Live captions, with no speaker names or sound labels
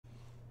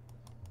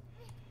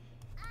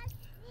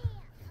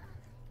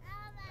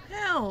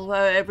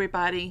Hello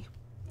everybody,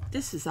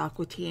 this is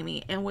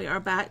Aquatami and we are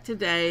back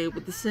today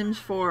with the Sims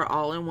 4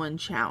 all-in-one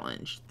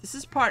challenge. This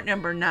is part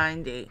number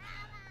 90.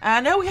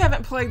 I know we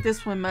haven't played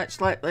this one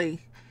much lately.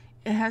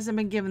 It hasn't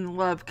been given the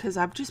love because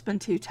I've just been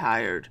too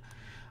tired.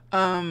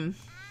 But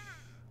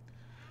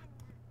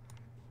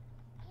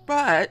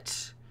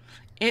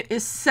it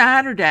is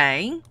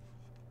Saturday,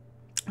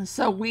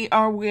 so we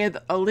are with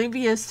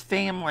Olivia's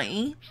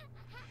family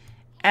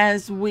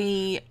as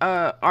we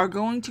are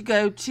going to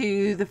go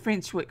to the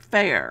Frenchwick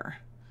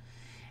Fair.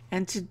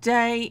 And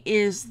today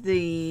is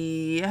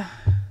the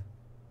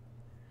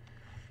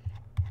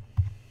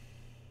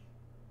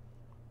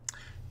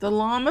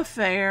llama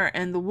fair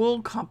and the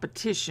wool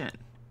competition.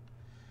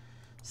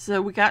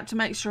 So we got to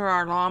make sure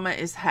our llama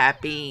is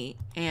happy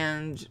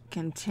and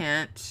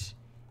content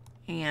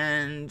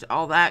and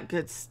all that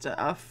good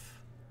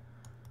stuff.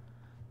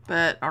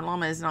 But our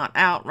llama is not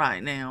out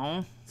right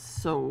now,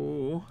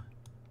 so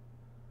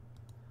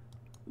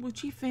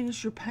would you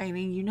finish your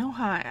painting? You know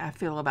how I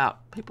feel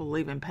about people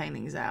leaving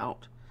paintings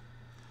out.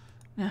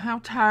 Now, how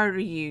tired are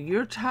you?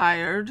 You're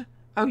tired.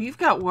 Oh, you've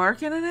got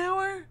work in an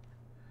hour?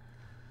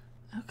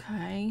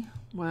 Okay.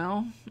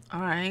 Well,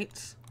 all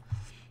right.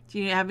 Do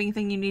you have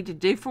anything you need to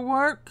do for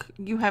work?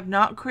 You have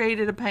not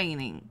created a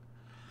painting.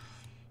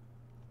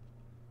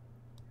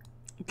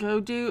 Go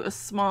do a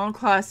small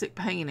classic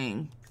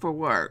painting for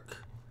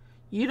work.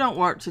 You don't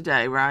work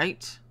today,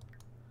 right?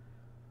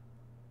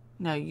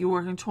 No, you're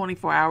working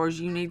 24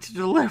 hours. You need to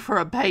deliver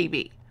a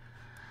baby.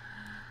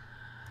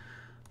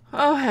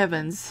 Oh,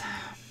 heavens.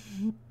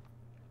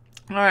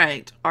 All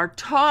right. Our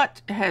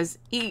tot has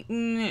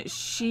eaten.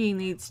 She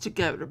needs to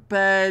go to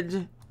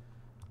bed.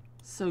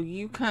 So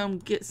you come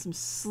get some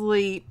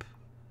sleep.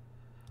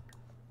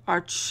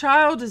 Our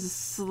child is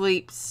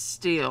asleep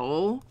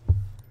still.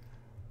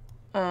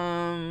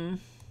 Oh,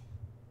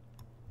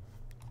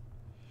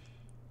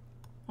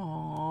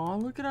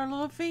 look at our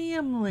little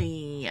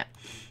family.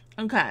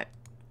 Okay,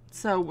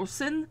 so we'll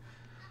send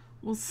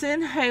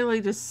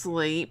Haley to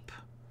sleep,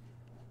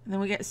 and then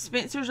we get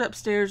Spencer's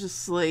upstairs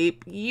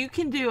asleep. You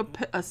can do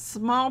a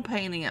small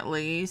painting at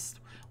least,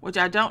 which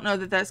I don't know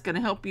that that's going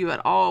to help you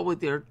at all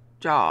with your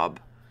job,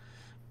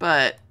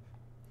 but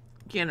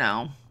you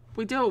know,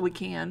 we do what we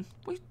can.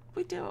 We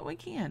do what we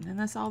can, and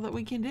that's all that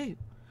we can do.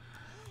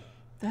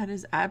 That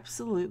is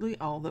absolutely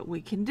all that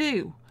we can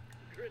do.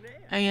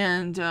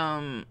 And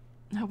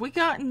have we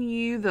gotten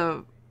you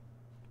the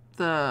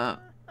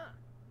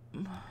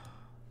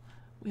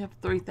we have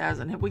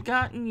 3,000. Have we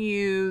gotten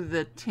you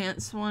the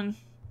tense one?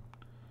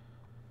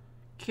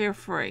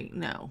 Carefree.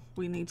 No,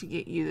 we need to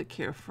get you the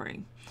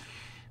carefree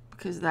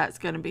because that's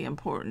going to be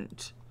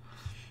important.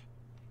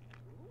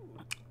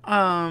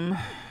 Yeah,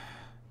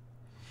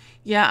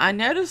 I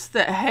noticed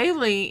that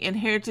Haley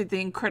inherited the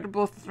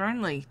incredible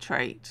friendly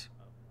trait.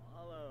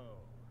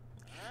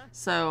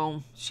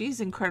 So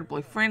she's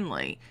incredibly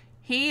friendly.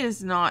 He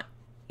is not,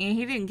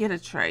 he didn't get a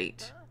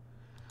trait.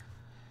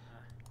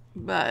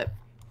 But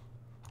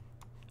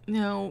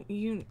no,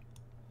 you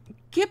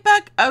get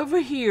back over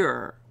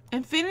here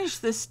and finish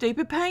this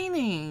stupid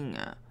painting.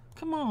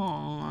 Come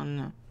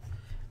on.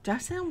 Did I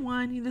sound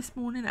whiny this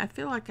morning? I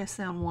feel like I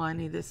sound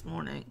whiny this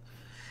morning.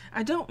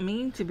 I don't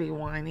mean to be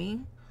whiny.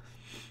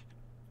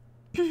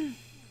 I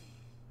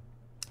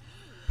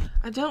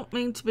don't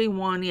mean to be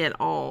whiny at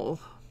all,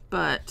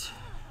 but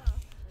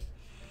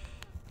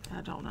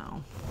I don't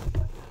know.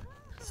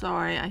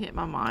 Sorry, I hit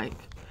my mic.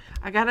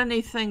 I got a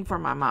new thing for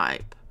my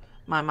mic.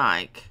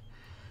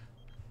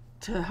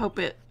 To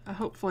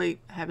hopefully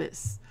have it.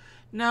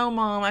 No,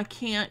 Mom, I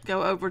can't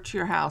go over to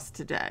your house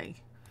today.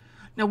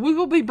 Now, we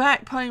will be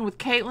back playing with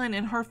Caitlin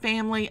and her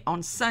family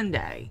on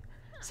Sunday.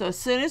 So as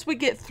soon as we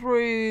get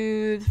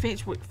through the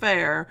Frenchwick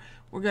Fair,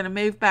 we're going to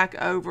move back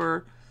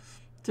over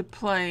to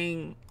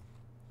playing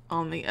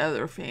on the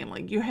other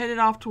family. You're headed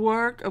off to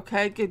work?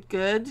 Okay,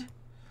 good.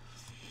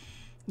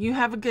 You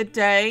have a good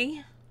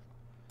day,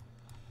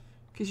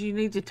 because you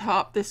need to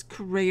top this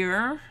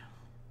career.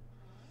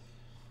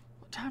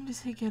 What time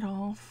does he get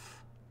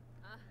off?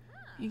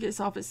 He gets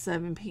off at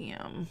 7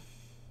 p.m.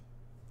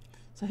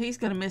 So he's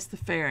going to miss the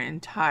fair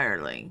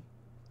entirely.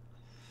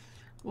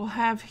 We'll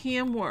have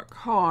him work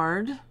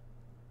hard.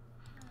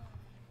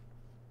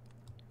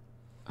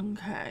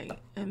 Okay,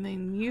 and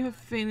then you have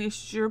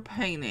finished your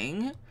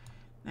painting.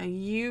 Now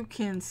you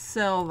can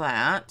sell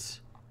that.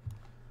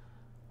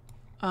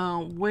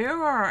 Where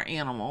are our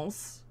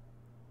animals?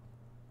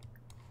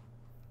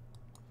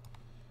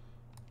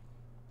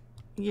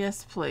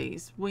 Yes,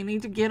 please. We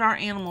need to get our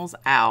animals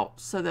out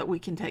so that we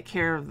can take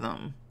care of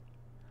them.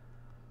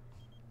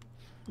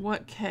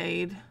 What,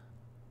 Cade?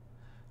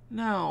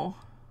 No.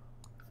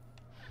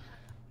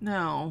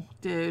 No,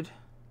 dude.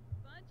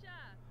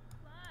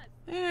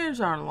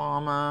 There's our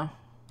llama.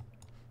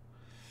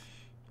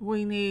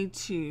 We need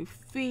to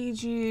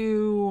feed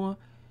you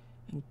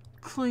and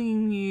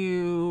clean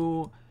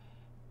you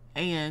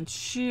and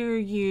cheer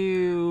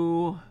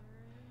you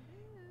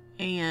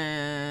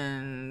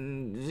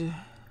and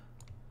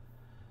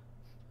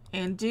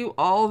do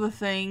all the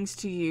things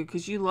to you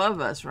because you love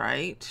us,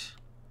 right?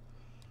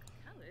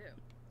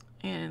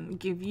 and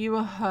give you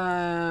a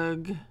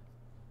hug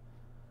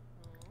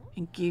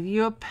and give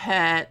you a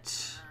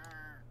pet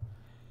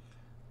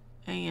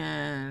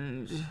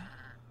and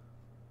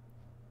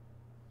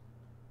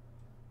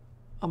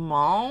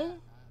Amal?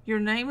 Your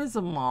name is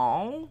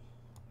Amal?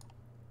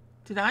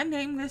 Did I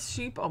name this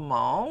sheep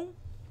Amal?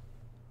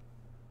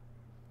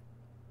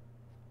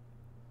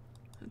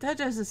 That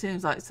doesn't seem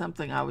like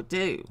something I would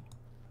do.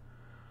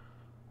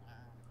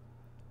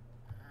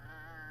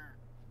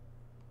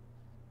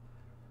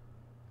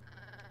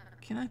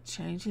 Can I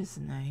change his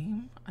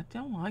name? I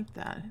don't like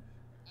that.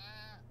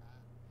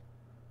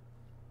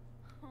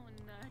 Oh,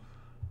 no.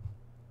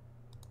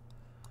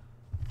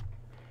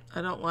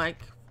 I don't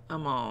like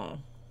Amal.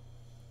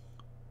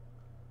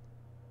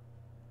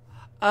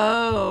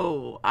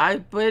 Oh, I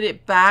put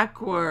it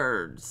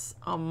backwards.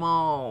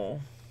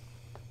 Amal.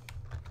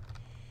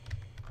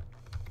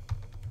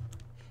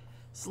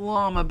 It's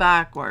llama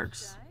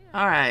backwards.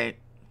 Alright.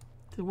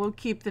 So we'll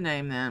keep the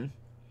name then.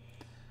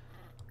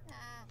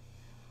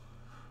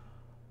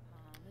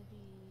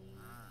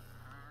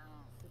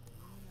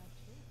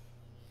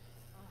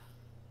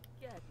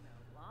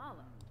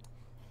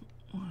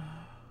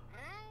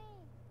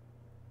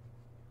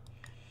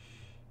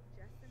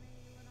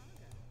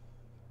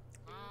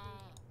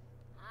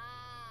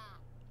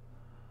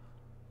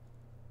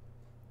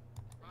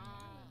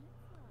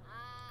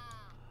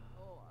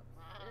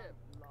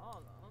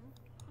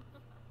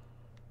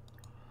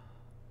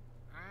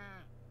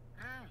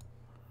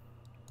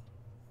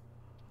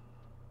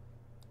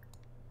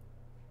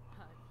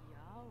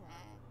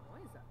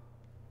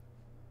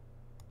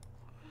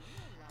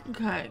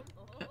 Okay.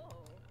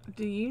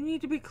 Do you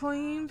need to be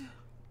cleaned?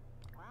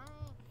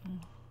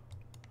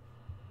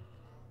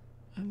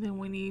 And then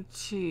we need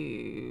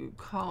to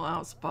call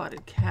out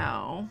Spotted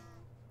Cow.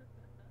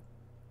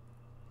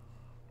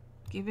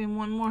 Give him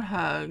one more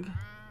hug.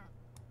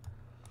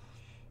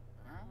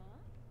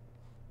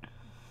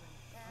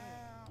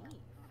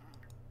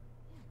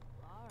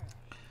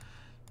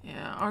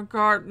 Yeah, our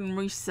garden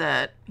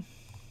reset.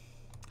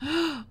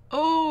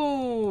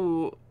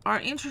 Oh,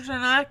 our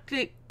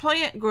intergalactic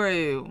plant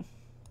grew.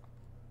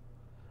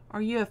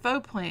 Our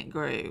UFO plant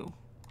grew.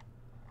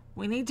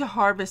 We need to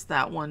harvest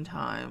that one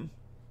time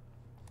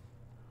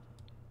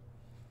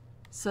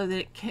so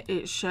that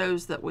it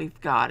shows that we've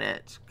got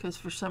it, because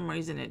for some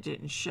reason it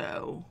didn't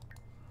show.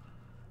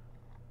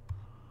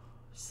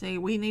 See,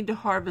 we need to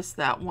harvest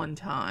that one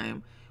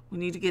time. We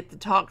need to get the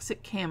toxic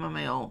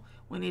chamomile.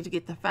 We need to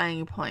get the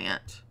fang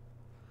plant.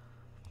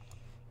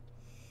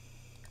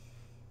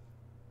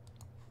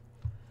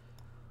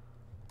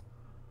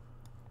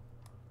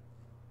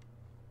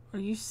 Are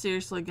you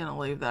seriously going to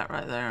leave that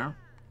right there?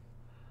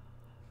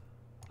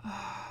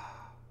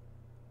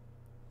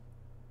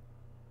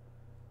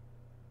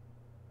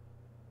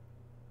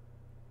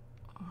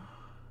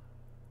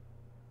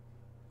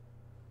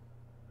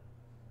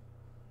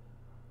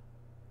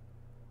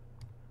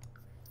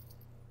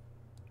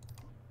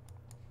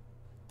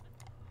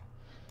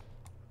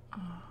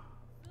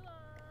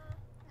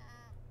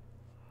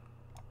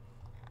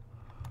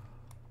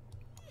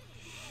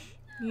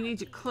 You need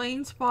to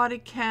clean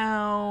Spotted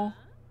Cow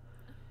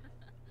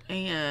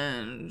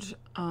and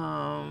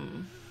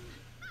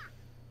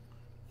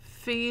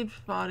feed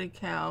Spotted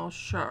Cow,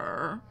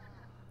 sure.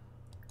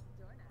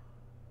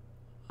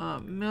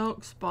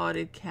 Milk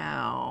Spotted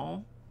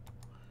Cow.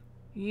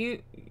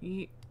 You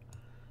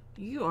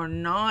are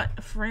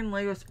not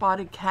friendly with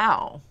Spotted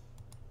Cow.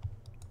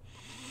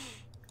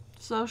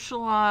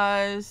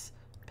 Socialize,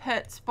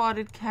 pet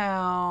Spotted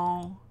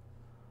Cow,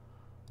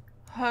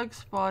 hug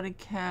Spotted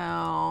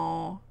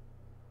Cow,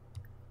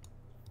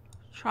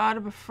 try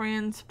to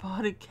befriend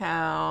Spotted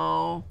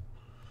Cow,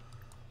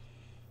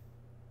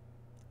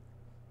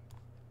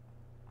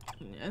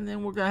 and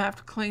then we're gonna have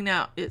to clean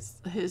out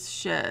his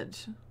shed.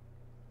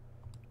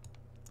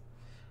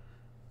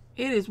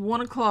 It is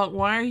 1 o'clock.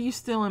 Why are you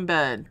still in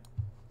bed?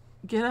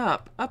 Get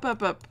up. Up,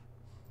 up, up.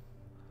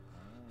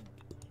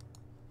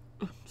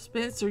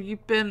 Spencer,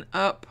 you've been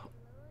up.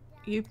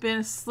 You've been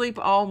asleep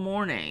all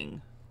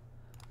morning.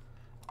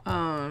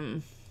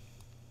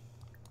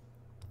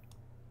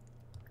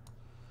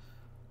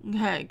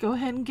 Okay, go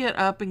ahead and get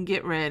up and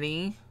get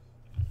ready.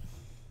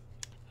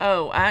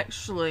 Oh,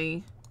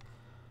 actually,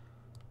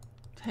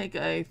 take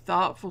a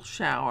thoughtful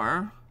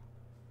shower.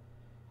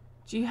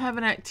 Do you have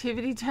an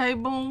activity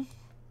table?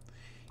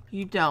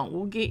 You don't.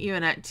 We'll get you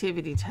an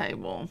activity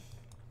table.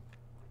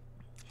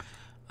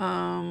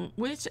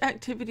 Which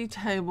activity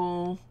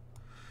table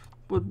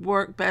would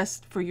work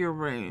best for your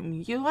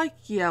room? You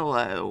like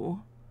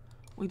yellow.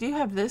 We do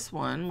have this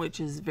one, which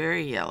is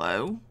very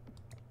yellow.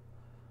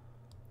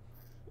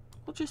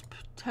 We'll just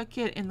tuck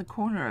it in the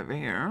corner over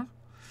here.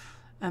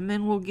 And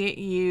then we'll get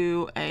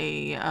you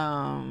a,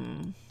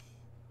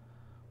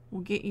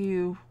 we'll get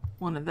you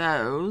one of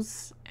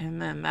those.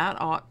 And then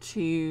that ought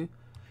to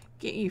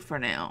get you for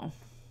now.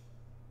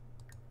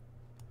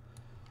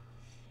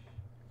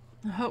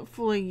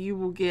 Hopefully you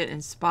will get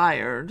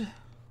inspired.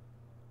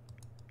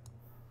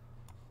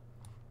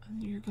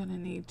 You're going to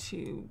need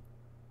to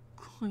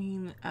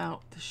clean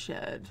out the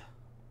shed.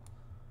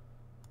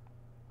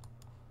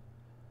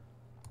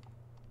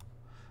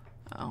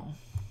 Oh.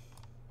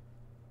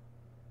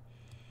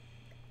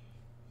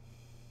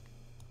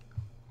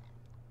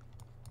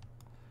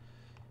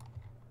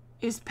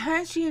 Is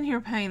Patchy in here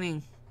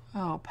painting?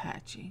 Oh,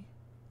 Patchy.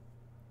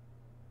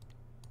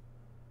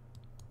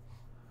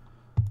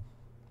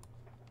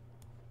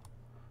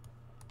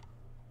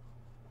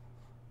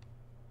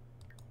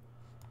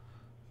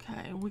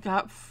 Okay, we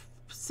got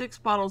 6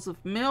 bottles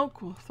of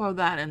milk. We'll throw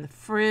that in the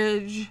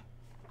fridge.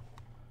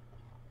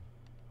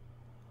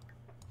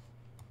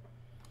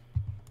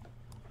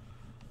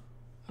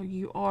 Oh,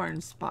 you are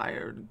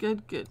inspired.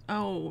 Good, good.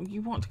 Oh,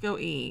 you want to go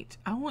eat.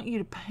 I want you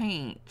to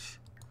paint.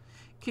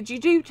 Could you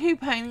do 2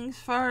 paintings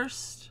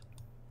first?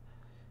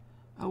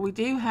 Oh, we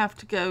do have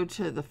to go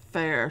to the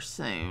fair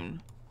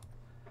soon.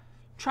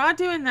 Try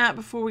doing that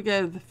before we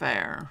go to the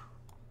fair.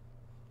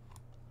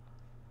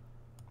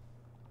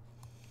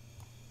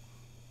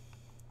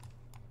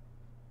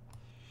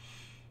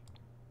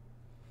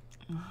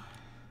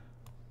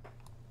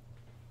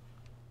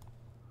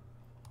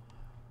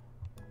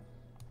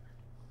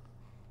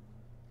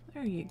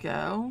 There you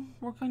go.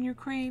 Work on your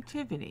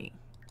creativity.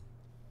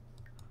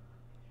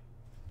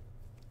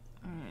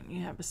 Alright,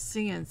 you have a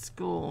C in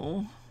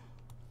school.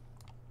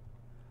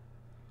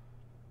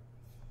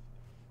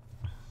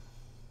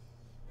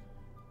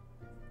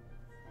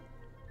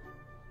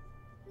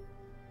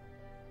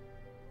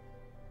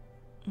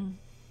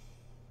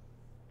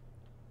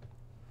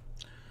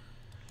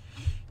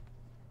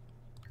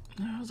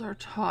 How's our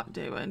tot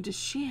doing? Does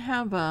she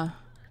have a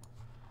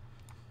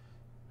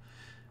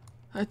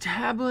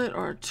tablet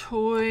or a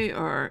toy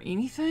or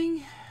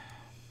anything?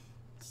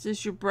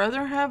 Does your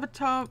brother have a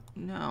top?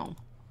 No.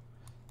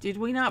 Did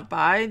we not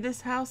buy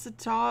this house a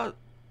tablet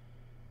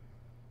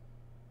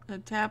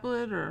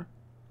or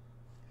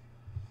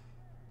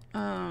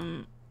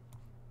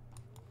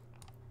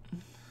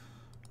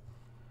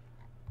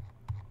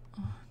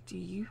do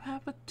you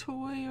have a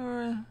toy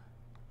or a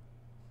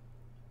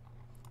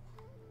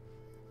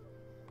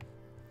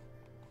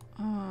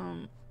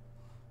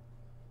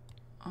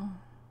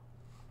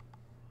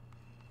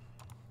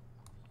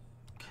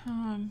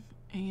come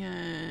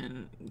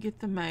and get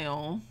the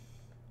mail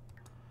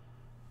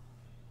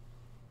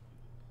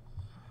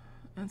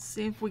and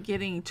see if we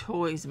get any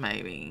toys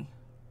maybe.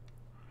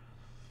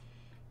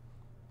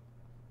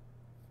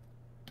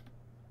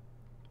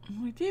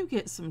 We do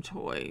get some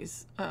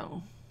toys.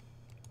 Oh.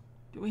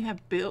 Do we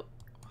have bill?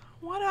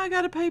 Why do I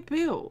gotta pay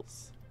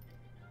bills?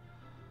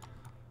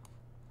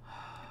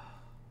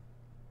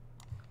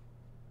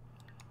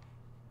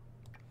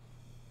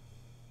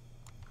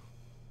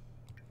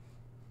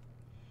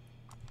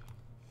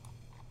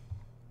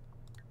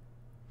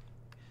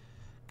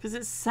 Because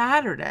it's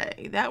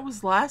Saturday. That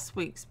was last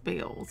week's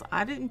bills.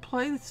 I didn't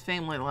play this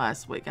family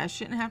last week. I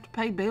shouldn't have to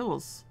pay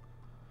bills.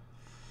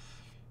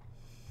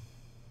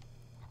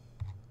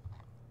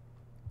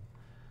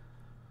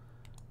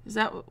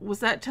 Was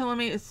that telling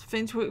me it's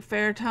Finchwick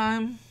Fair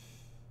time?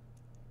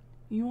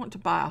 You want to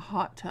buy a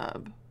hot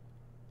tub.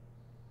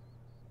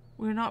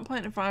 We're not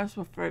planting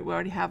plasma fruit. We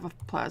already have a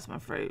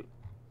plasma fruit.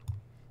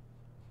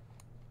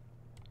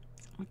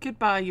 We could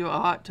buy you a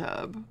hot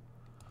tub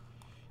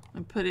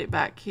and put it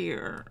back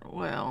here.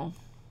 Well,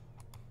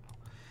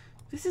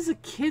 this is a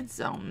kid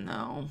zone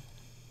though.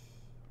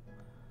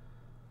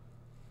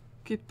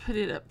 Could put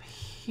it up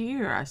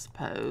here, I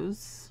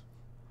suppose.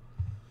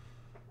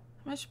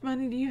 How much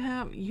money do you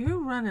have? You're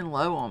running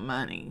low on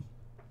money.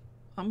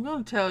 I'm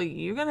going to tell you,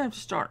 you're going to have to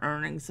start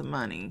earning some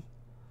money.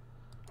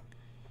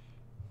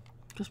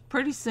 Because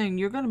pretty soon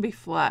you're going to be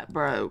flat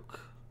broke.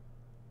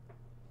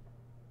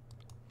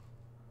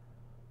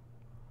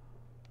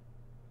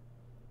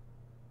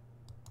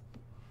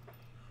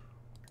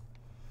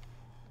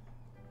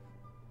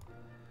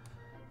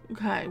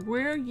 Okay,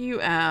 where are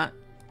you at?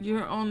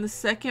 You're on the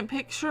second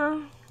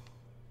picture?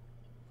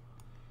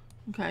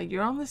 Okay,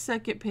 you're on the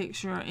second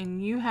picture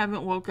and you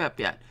haven't woke up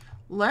yet.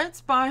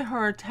 Let's buy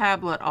her a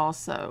tablet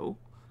also.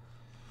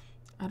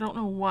 I don't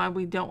know why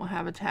we don't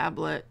have a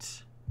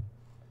tablet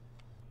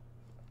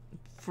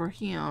for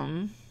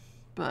him,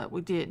 but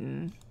we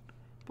didn't.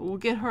 But we'll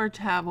get her a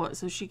tablet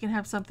so she can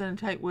have something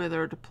to take with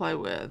her to play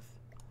with.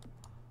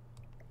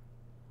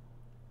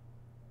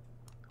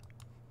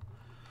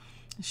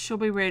 She'll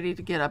be ready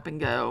to get up and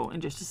go in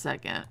just a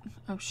second.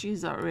 Oh,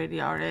 she's ready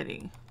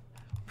already.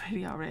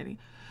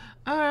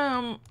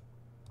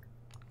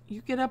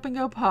 You get up and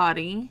go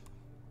potty.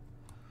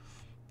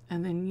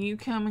 And then you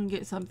come and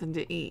get something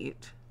to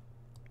eat.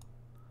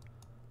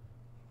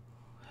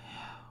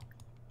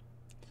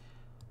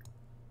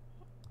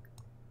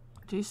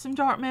 Do some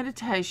dark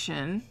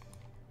meditation.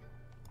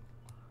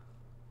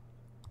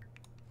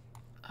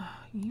 Oh,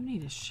 you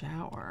need a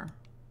shower.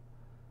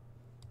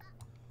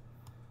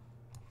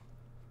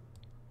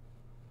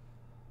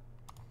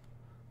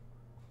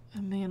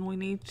 And then we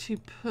need to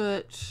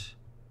put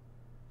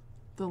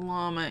the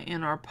llama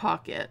in our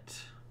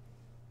pocket.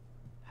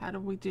 How do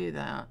we do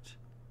that?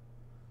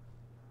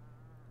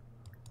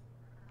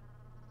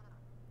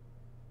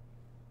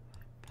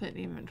 put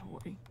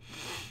inventory.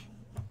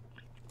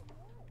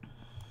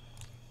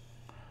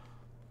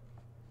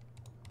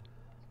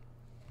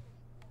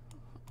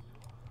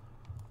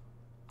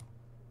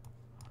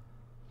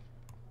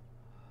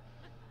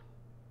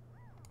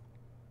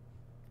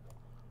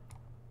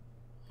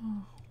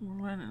 Oh,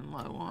 we're running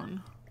low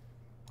on.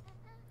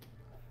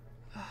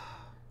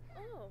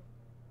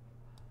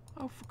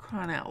 Oh, for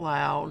crying out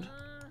loud.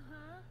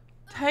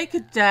 Take a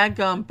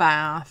daggum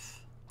bath.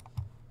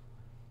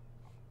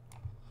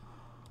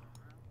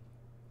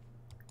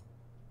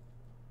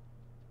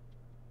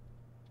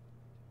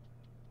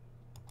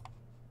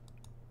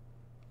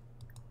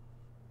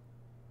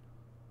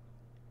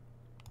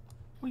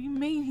 What do you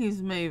mean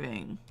he's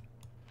moving?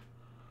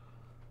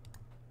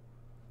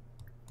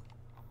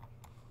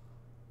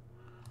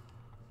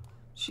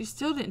 She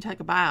still didn't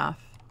take a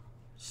bath.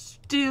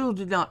 Still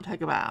did not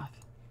take a bath.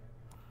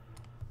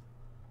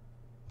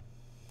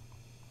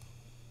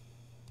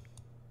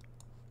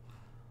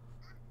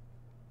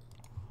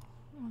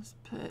 Let's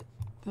put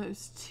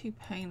those two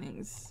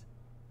paintings.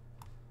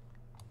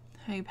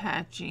 Hay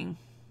patching.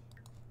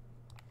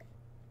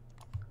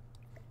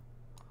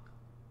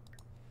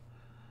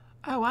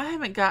 Oh, I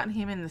haven't gotten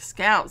him in the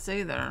scouts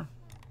either.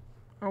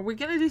 Are we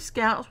going to do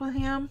scouts with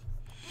him?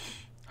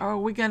 Or are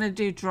we going to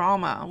do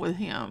drama with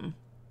him?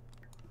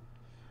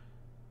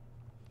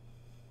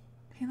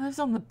 He lives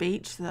on the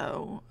beach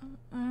though.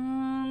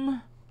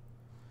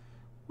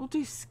 We'll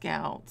do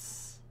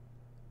scouts.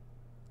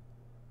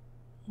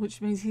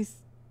 Which means he's...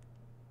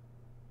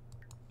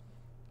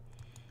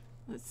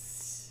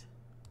 Let's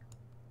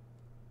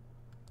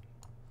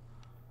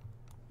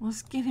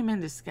get him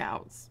into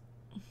scouts.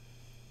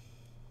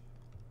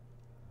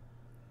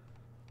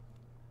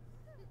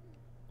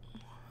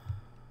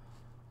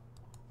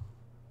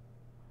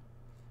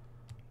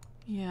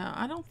 Yeah,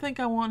 I don't think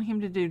I want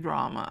him to do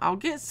drama. I'll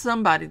get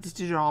somebody to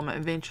do drama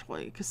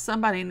eventually, because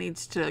somebody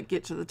needs to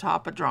get to the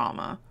top of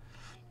drama.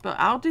 But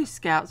I'll do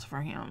scouts for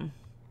him.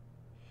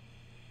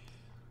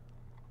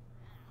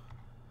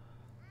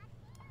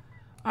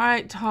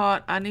 Alright,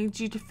 Tot, I need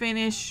you to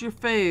finish your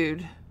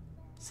food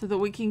so that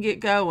we can get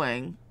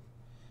going.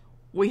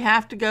 We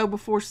have to go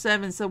before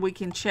 7 so we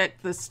can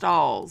check the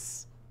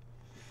stalls.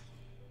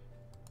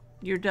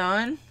 You're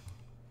done?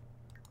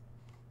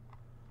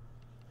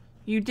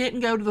 You didn't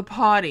go to the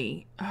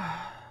potty.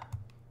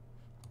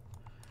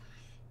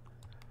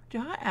 Do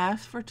I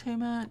ask for too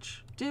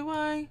much? Do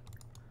I?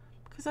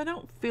 Because I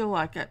don't feel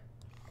like it.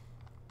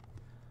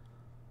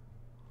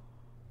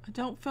 I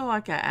don't feel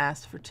like I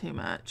asked for too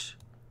much.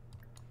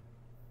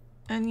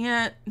 And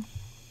yet...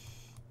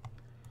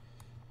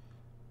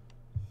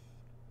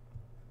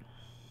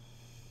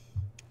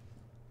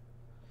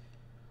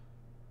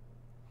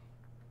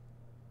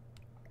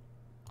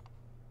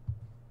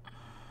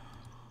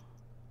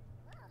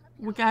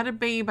 We gotta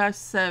be by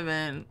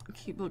 7.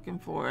 Keep looking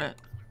for it.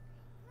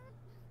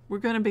 We're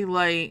gonna be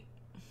late.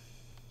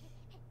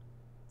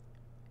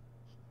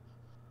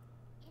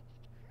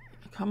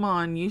 Come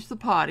on, use the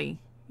potty.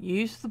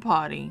 Use the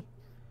potty.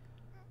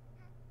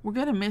 We're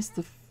gonna miss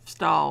the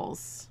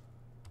stalls.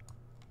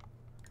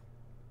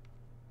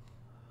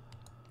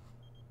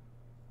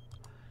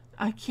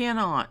 I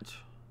cannot.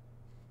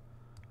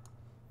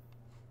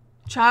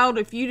 Child,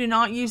 if you do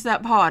not use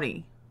that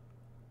potty.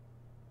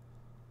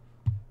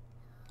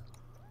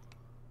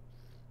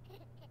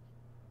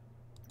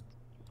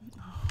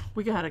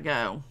 We gotta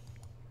go.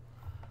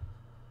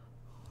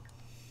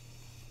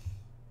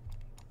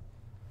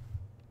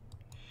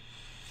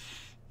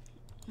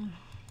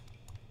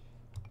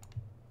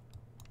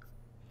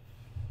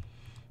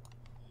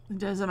 It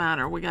doesn't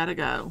matter. We gotta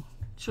go.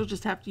 She'll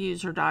just have to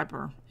use her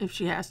diaper if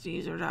she has to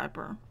use her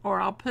diaper.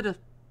 Or I'll put a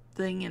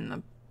thing in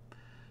the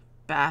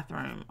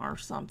bathroom or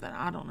something.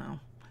 I don't know.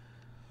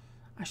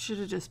 I should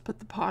have just put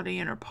the potty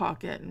in her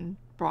pocket and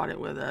brought it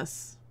with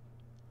us.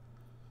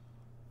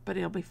 But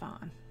it'll be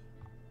fine.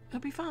 It'll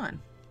be fine.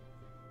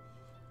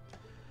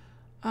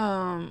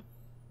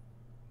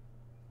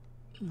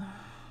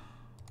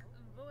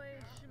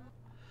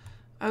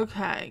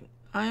 Okay.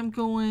 I'm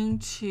going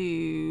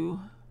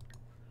to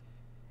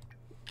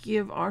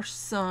give our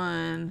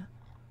son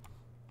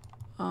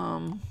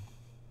a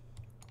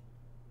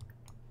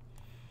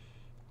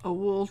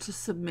wool to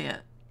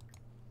submit.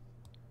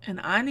 And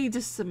I need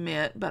to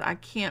submit, but I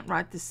can't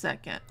right this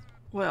second.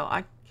 Well,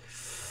 I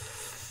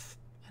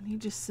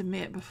need to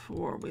submit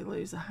before we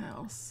lose a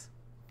house.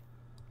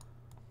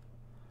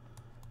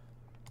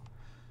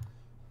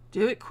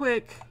 Do it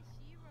quick.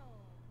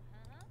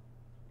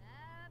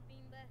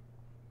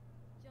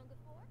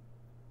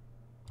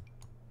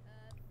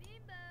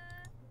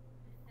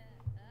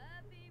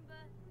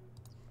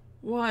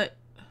 What?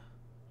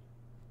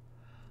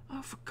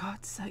 Oh, for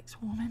God's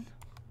sakes, woman.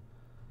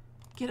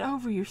 Get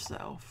over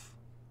yourself.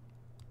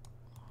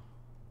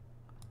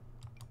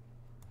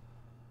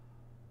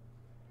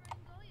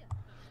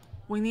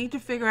 We need to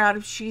figure out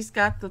if she's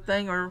got the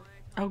thing or...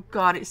 Oh,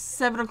 God, it's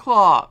 7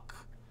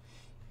 o'clock.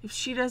 If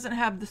she doesn't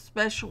have the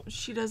special...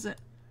 She doesn't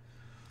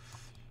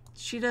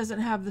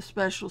have the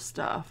special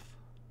stuff.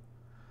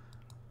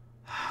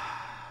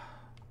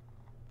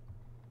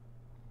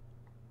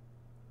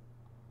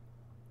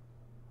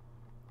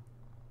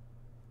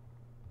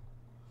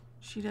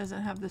 She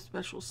doesn't have the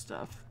special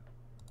stuff.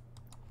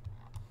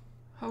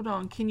 Hold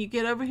on. Can you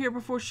get over here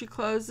before she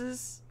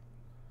closes?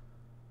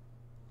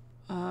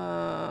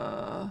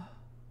 I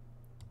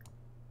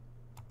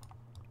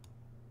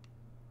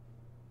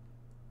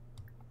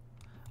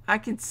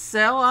can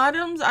sell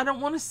items? I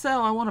don't want to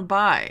sell. I want to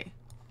buy.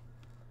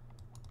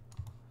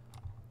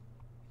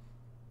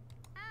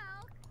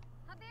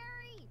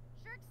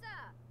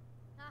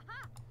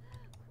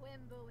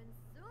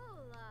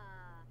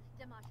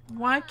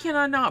 Why can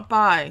I not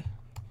buy?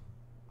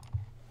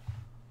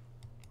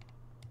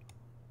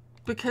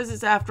 Because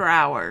it's after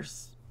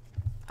hours.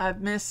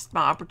 I've missed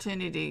my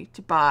opportunity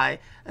to buy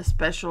a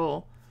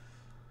special...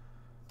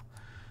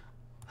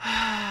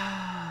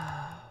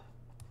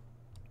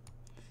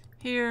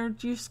 Here,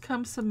 just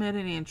come submit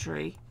an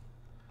entry.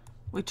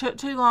 We took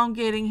too long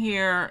getting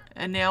here,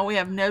 and now we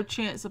have no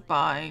chance of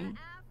buying.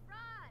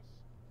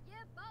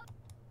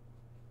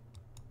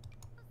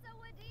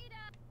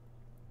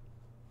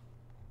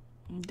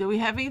 Do we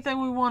have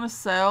anything we want to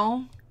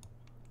sell?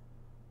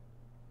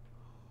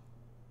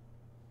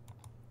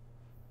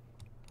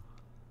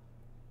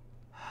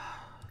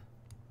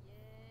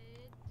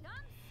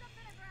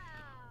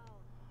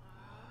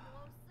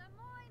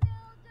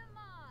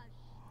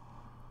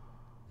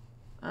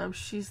 Oh,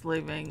 she's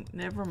leaving.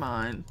 Never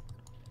mind.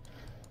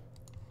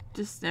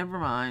 Just never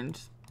mind.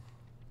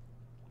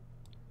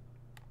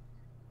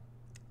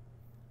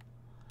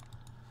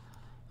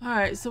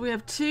 Alright, so we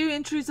have 2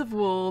 entries of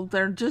wool.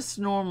 They're just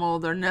normal.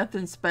 They're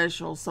nothing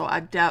special, so I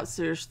doubt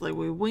seriously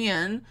we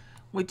win.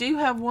 We do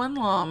have 1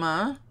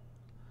 llama.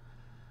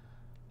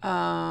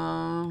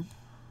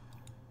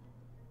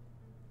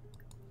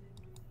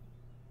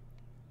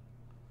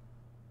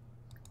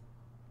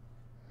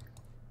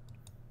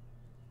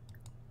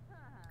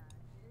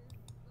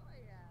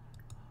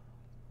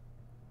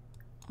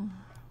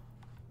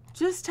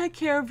 Just take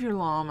care of your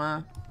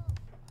llama.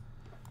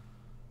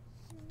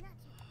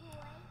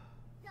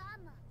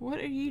 What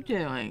are you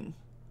doing?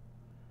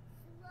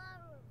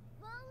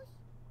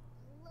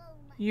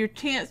 You're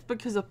tense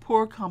because of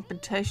poor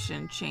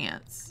competition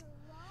chance.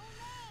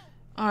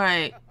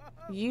 Alright,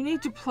 you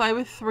need to play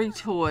with 3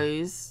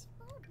 toys.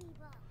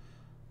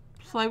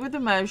 Play with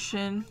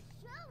emotion.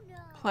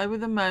 Play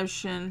with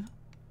emotion.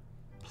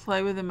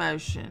 Play with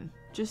emotion.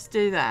 Just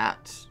do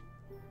that.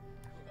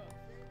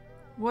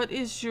 What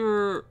is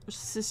your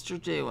sister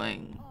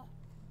doing?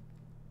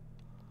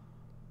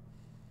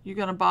 You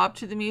gonna bob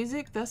to the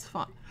music? That's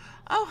fun.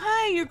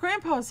 Oh, hey, your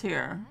grandpa's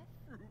here.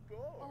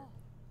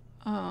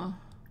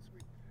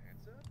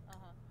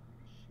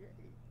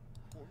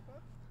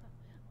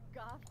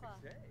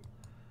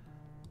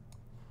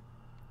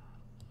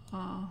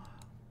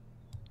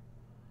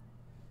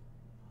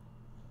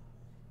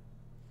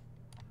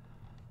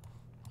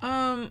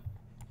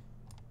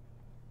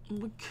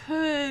 We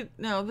could...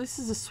 No, this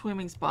is a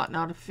swimming spot,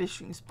 not a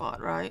fishing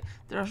spot, right?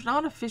 There's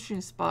not a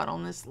fishing spot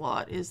on this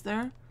lot, is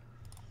there?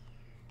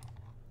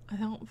 I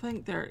don't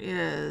think there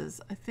is.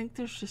 I think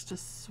there's just a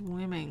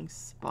swimming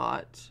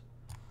spot.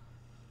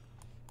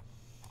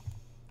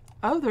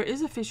 Oh, there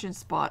is a fishing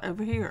spot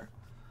over here.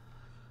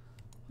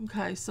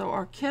 Okay, so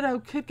our kiddo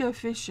could go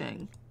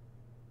fishing.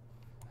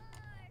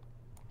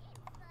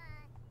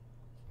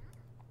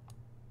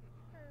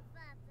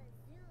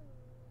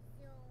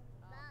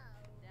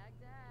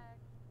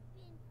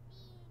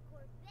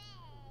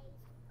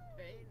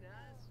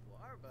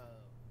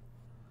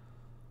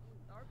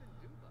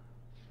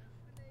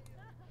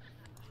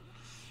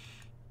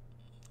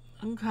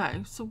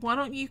 Okay, so why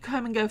don't you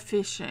come and go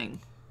fishing?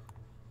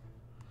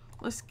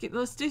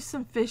 Let's do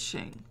some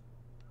fishing.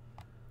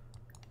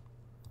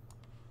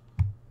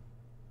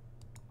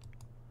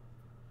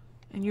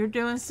 And you're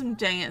doing some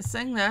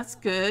dancing. That's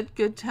good.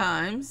 Good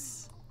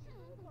times.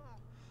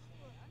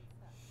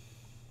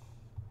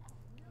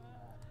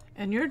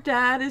 And your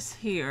dad is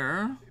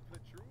here.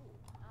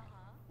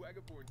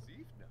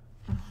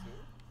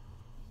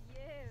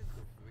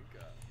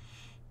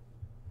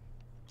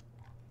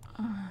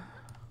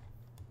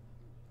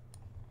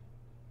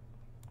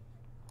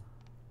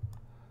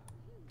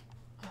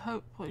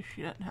 Hopefully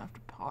she doesn't have to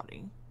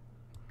potty.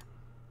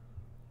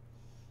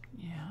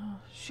 Yeah,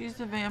 she's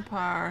a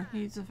vampire.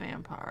 He's a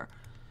vampire.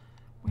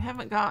 We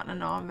haven't gotten a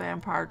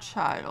non-vampire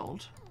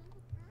child.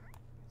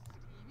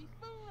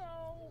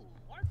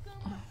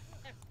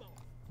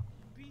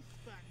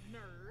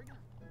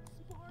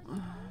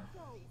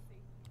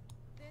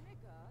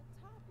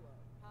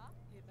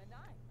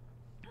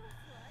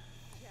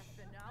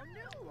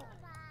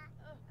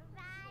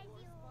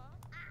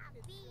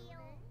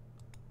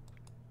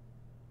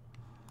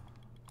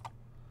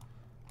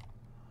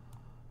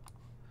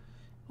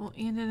 We'll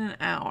end in an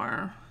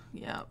hour.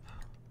 Yep.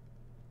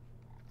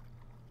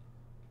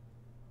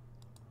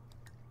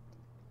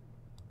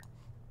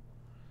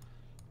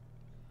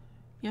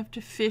 You have to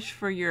fish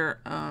for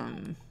your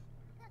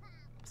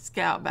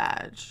scout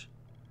badge.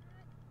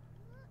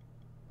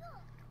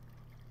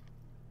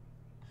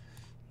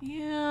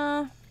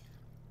 Yeah.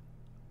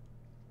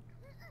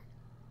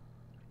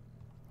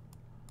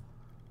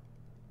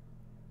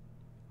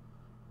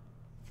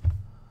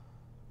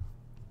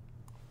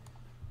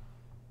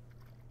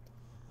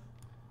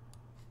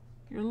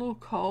 You're a little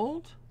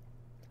cold?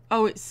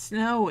 Oh, it's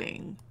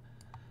snowing.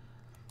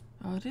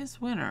 Oh, it is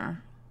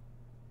winter.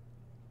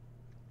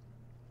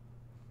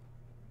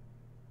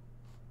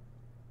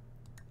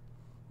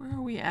 Where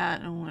are we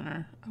at in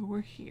winter? Oh,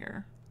 we're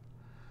here.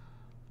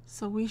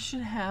 So we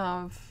should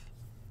have...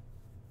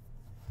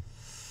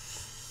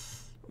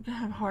 We're gonna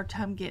have a hard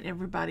time getting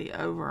everybody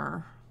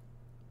over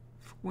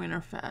for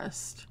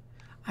Winterfest.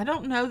 I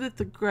don't know that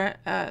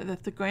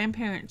the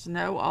grandparents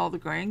know all the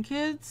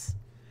grandkids,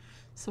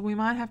 so we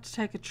might have to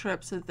take a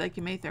trip so that they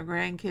can meet their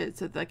grandkids,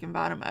 so that they can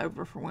invite them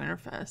over for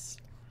Winterfest.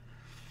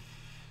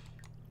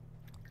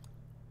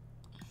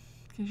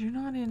 Because you're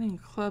not in any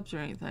clubs or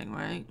anything,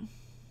 right?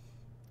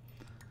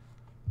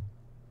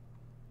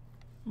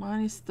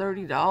 Minus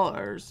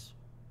 $30.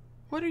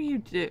 What are you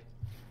do?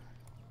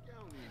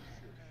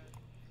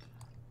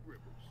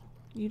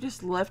 You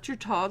just left your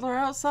toddler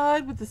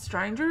outside with the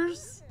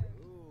strangers?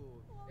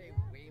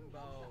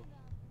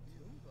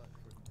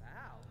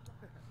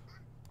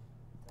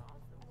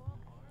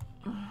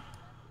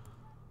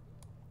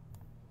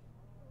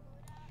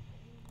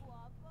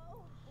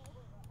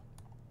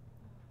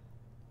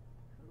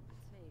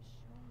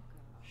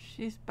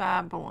 She's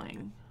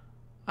babbling.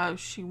 Oh,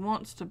 she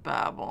wants to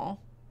babble.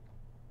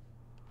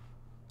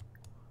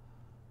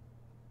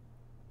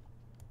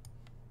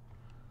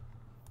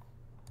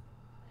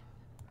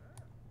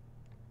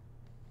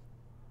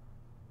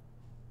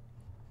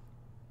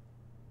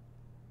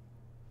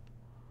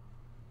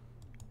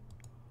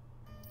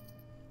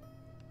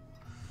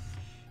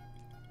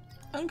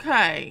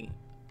 Okay.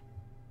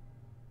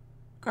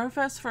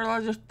 GrowFest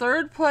Fertilizer.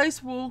 3rd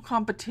place wool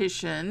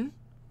competition.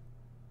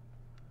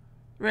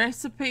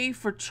 Recipe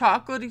for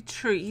chocolatey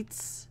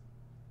treats.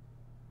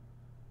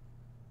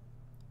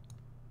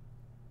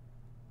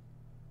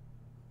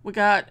 We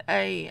got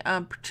a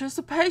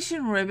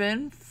participation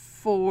ribbon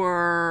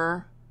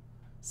for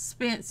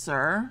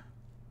Spencer.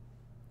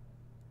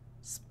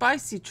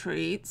 Spicy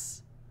treats.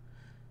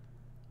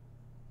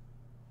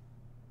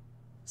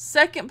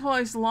 2nd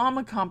place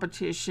llama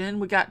competition.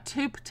 We got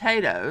 2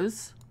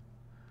 potatoes.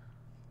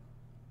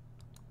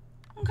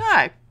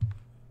 Okay.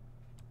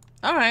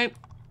 All right.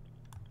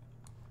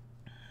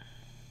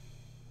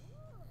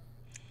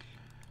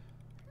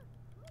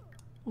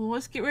 Well,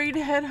 let's get ready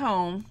to head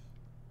home.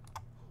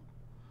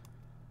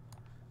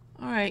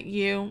 All right,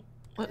 you.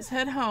 Let's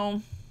head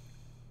home.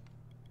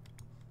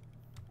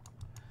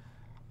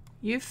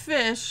 You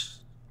fish.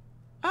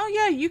 Oh,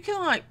 yeah, you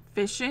can like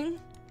fishing.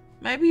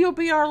 Maybe you'll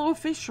be our little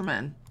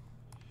fisherman.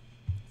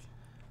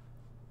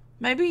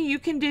 Maybe you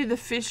can do the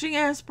fishing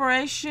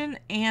aspiration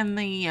and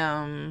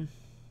the,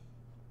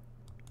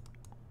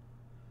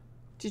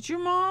 Did your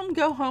mom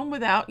go home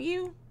without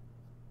you?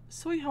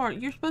 Sweetheart,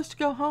 you're supposed to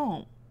go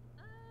home.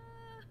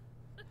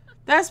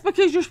 That's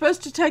because you're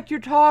supposed to take your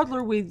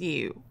toddler with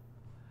you.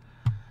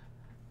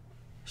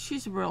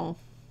 She's real.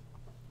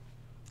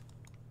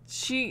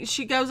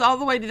 She goes all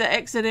the way to the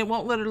exit and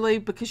won't let her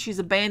leave because she's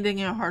abandoning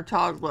her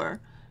toddler.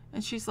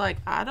 And she's like,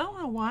 I don't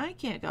know why I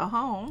can't go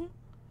home.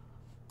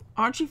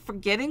 Aren't you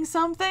forgetting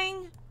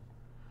something?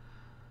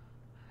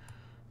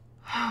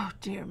 Oh,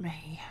 dear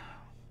me.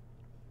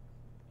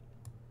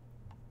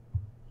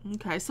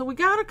 Okay, so we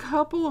got a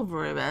couple of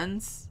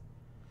ribbons.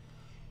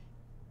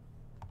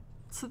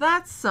 So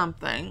that's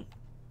something.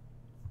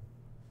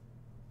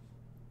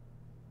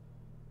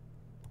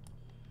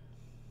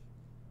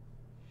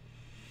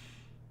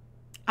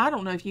 I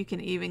don't know if you can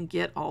even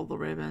get all the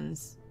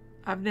ribbons.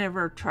 I've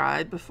never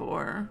tried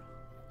before.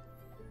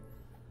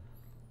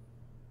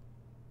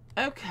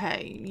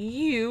 Okay,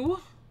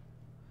 you...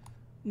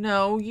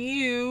 No,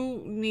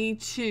 you need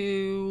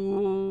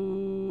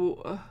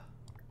to...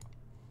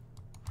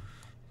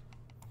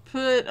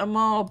 put them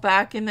all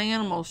back in the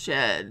animal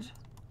shed.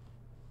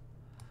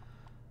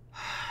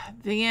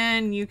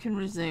 Then you can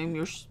resume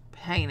your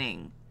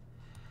painting.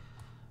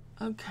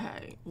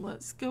 Okay,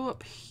 let's go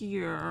up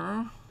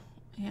here.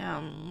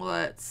 And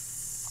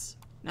let's...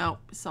 Nope,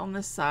 it's on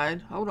this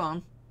side. Hold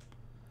on.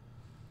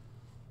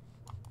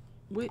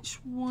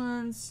 Which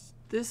ones?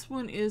 This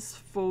one is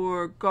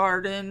for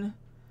garden.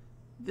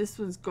 This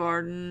one's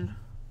garden.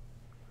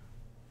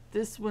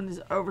 This one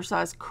is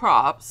oversized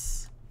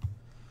crops.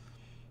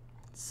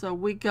 So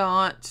we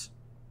got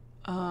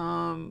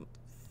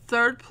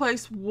 3rd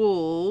place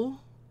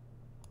wool.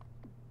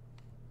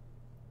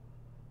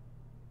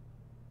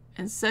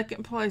 And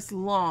 2nd place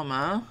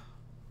llama.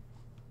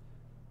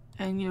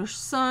 And your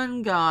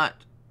son got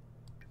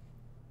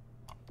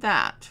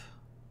that.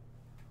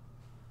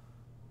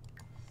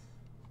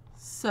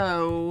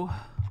 So,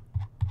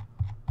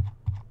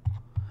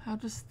 how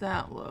does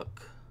that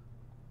look?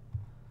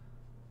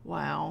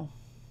 Wow.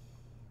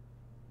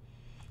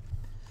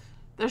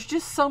 There's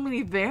just so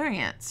many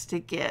variants to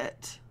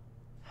get.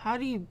 How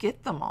do you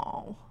get them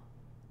all?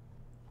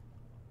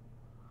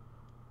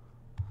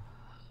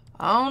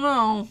 Oh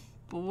no.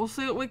 But we'll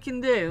see what we can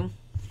do.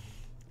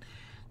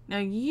 Now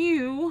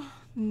you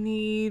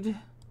need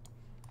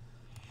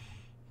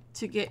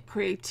to get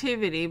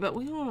creativity, but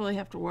we don't really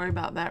have to worry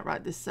about that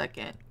right this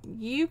second.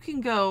 You can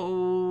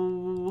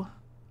go...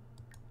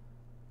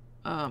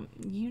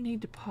 you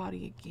need to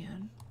potty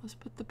again. Let's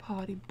put the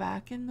potty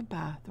back in the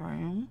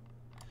bathroom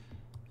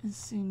and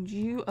send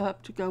you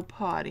up to go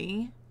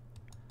potty.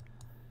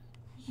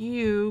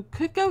 You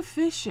could go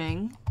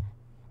fishing.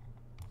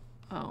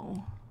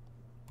 Oh.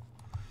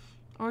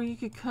 Or you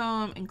could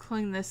come and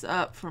clean this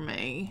up for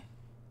me.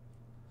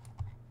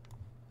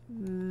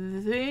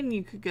 Then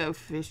you could go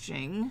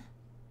fishing.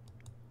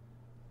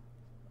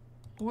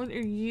 What are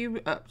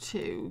you up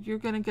to? You're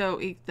gonna go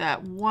eat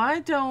that. Why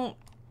don't...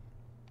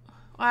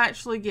 Well,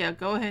 actually, yeah,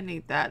 go ahead and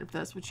eat that if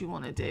that's what you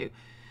want to do.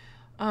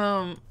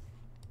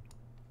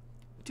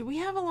 Do we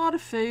have a lot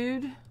of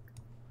food?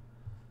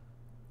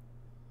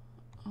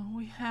 Oh,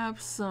 we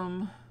have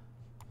some...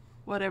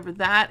 whatever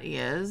that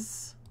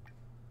is.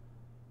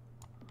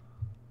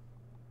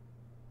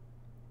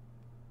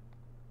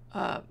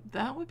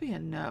 That would be a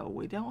no.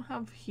 We don't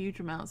have huge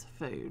amounts of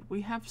food.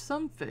 We have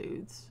some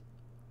foods.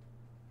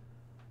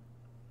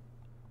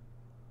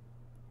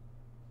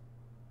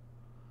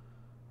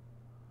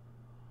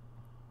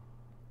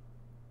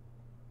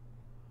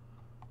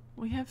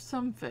 We have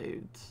some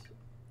foods.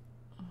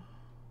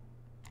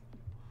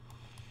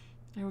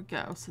 There we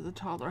go. So the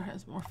toddler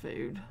has more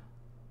food.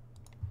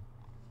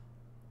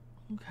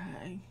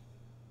 Okay.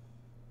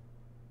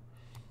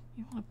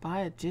 You want to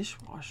buy a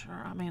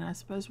dishwasher? I mean, I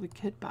suppose we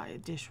could buy a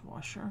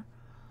dishwasher.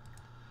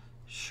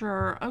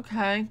 Sure.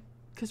 Okay.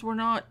 Because we're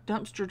not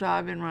dumpster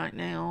diving right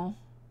now.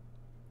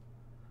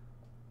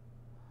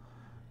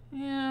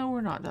 Yeah,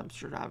 we're not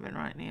dumpster diving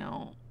right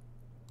now.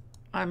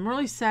 I'm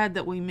really sad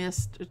that we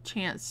missed a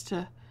chance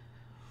to...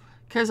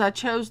 because I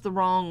chose the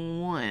wrong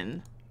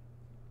one.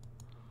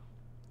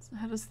 So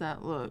how does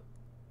that look?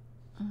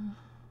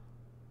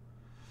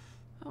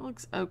 That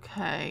looks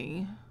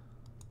okay.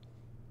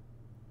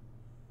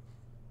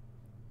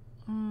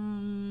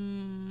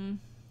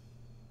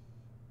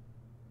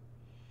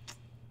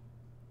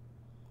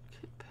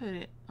 Could put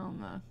it on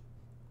the...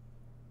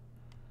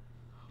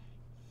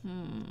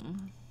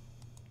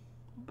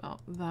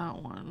 about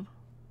that one.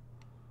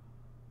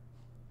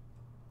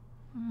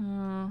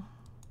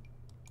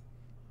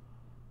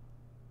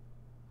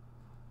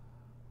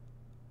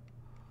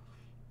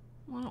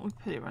 Why don't we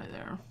put it right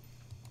there?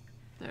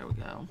 There we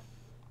go.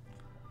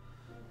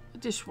 A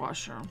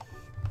dishwasher.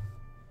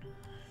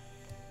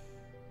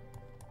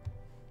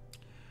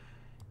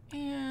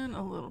 And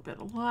a little bit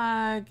of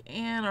lag.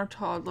 And our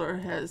toddler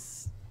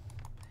has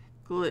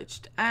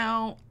glitched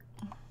out.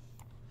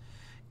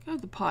 Go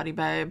to the potty,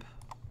 babe.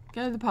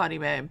 Go to the potty,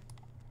 babe.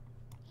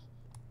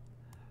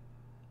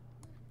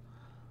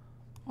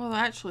 Well,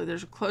 actually,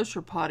 there's a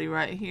closer potty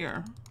right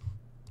here.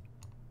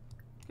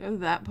 Go to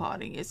that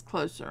potty. It's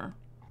closer.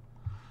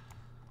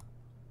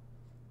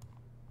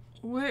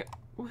 Where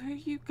are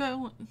you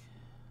going?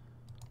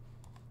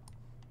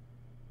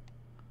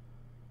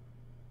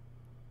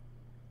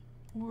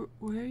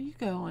 Where are you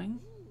going?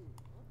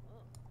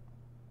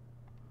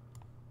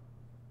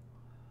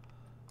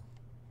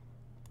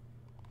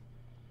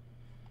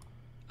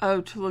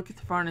 Oh, to look at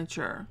the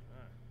furniture.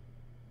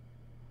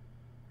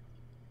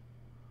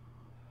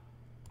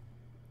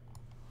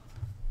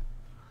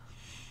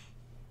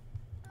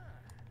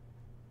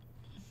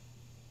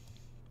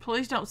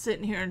 Please don't sit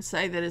in here and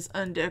say that it's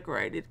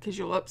undecorated, because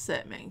you'll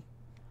upset me.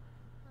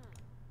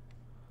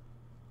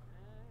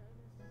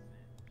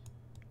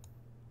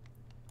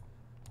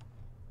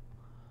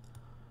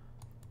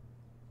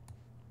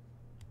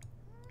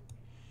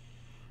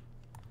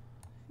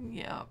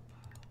 Yep.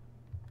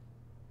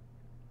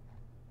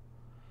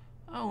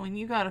 Oh, and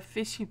you got a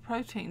fishy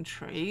protein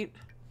treat.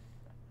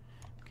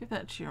 Give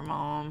that to your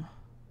mom.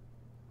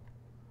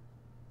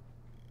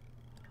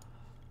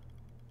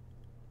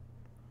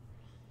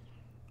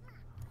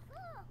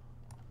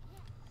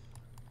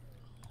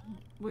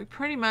 We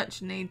pretty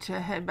much need to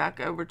head back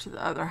over to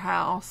the other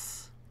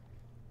house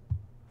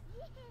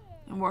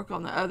and work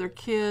on the other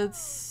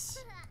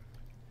kids.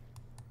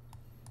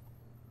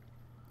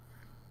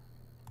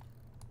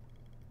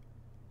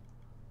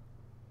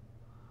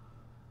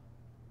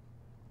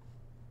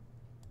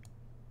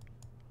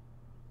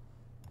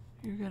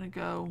 You're gonna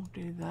go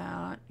do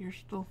that. You're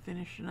still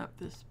finishing up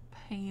this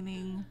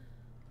painting.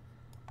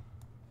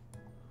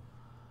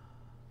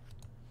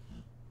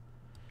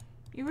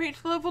 You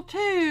reached level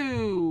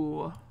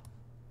 2.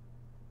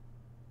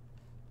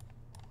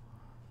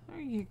 There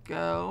you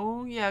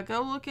go. Yeah,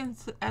 go look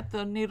at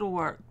the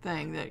needlework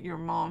thing that your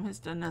mom has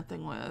done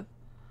nothing with.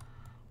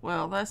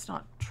 Well, that's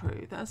not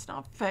true. That's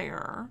not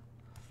fair.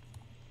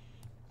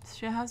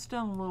 She has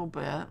done a little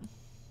bit.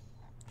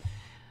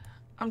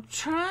 I'm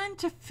trying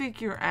to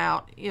figure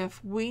out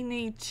if we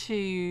need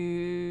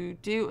to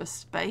do a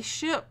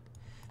spaceship.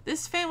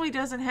 This family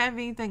doesn't have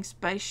anything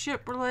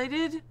spaceship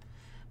related.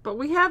 But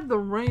we have the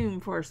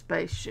room for a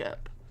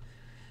spaceship.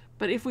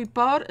 But if we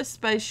bought a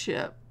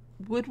spaceship,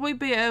 would we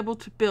be able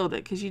to build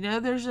it? Because you know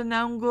there's a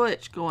known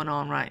glitch going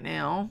on right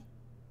now.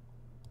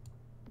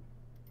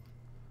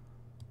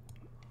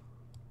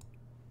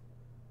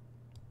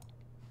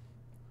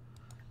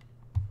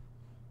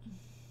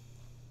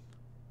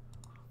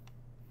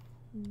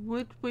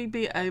 Would we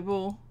be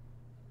able?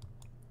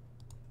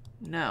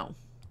 No.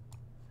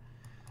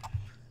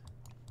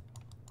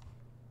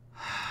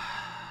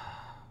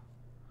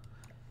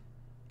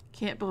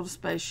 Can't build a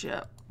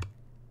spaceship.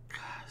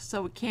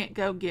 So we can't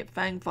go get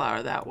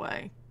Fangflower that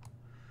way.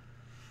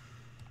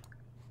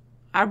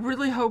 I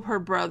really hope her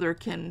brother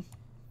can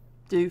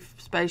do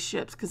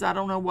spaceships, because I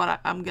don't know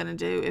what I'm going to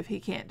do if he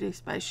can't do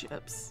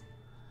spaceships.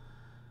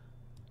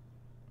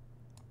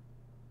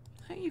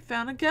 Hey, you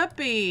found a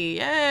guppy.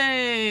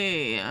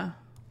 Yay! I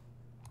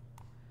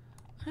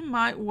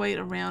might wait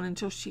around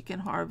until she can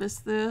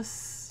harvest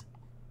this.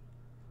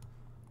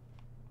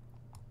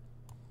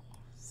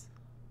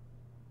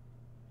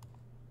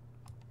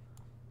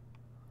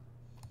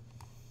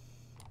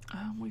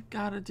 We've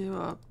got to do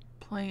a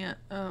plant,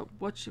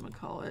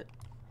 whatchamacallit.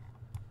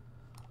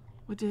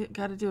 We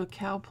got to do a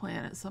cow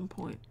plant at some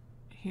point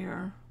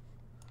here.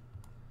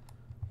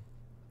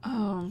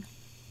 Do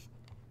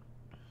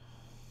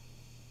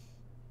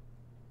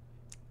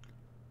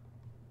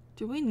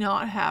we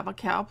not have a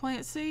cow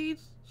plant seed?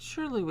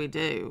 Surely we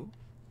do.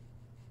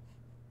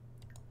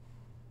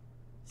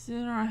 Is it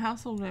in our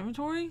household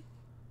inventory?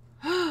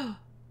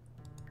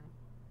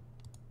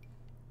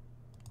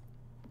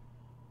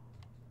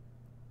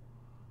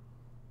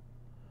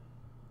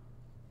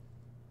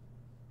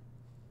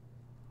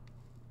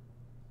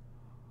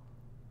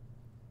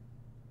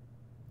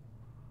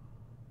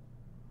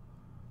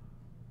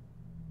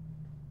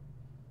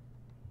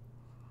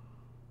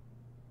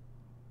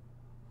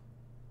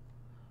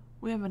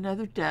 We have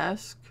another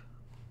desk.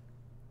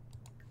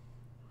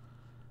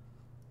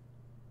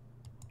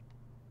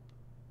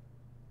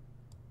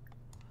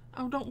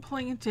 Oh, don't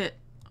plant it.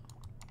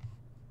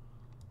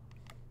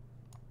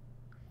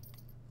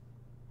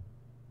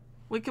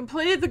 We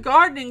completed the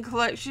gardening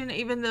collection,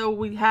 even though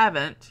we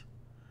haven't.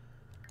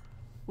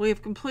 We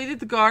have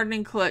completed the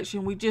gardening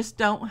collection. We just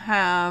don't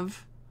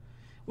have...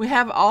 We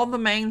have all the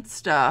main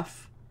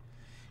stuff.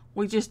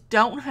 We just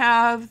don't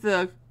have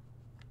the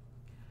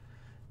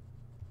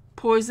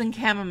poison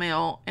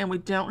chamomile, and we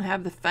don't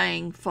have the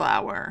fang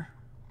flower,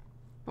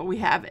 but we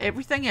have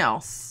everything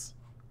else.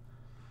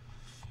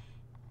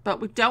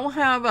 But we don't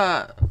have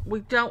a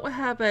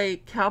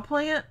cow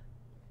plant.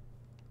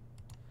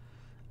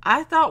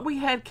 I thought we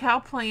had cow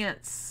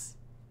plants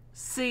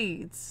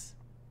seeds,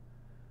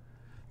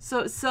 so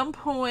at some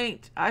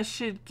point I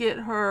should get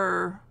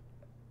her.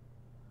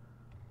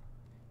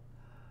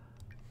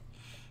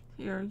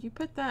 Here, you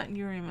put that in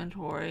your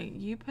inventory.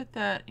 You put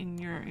that in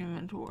your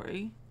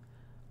inventory.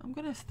 I'm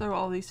going to throw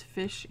all these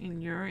fish in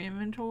your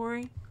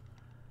inventory.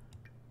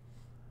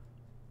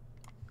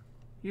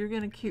 You're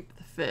going to keep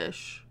the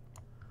fish.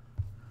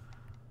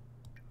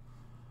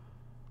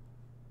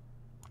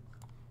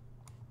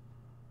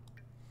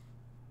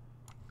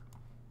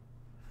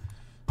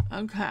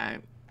 Okay.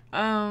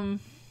 But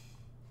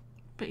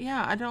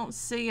yeah, I don't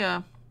see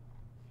a...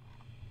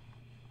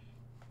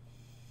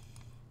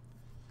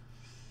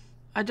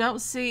 I don't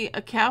see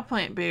a cow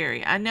plant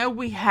berry. I know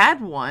we had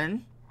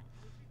one,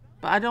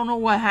 but I don't know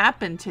what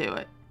happened to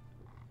it.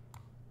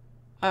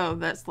 Oh,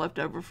 that's left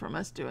over from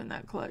us doing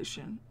that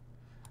collection.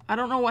 I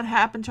don't know what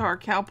happened to our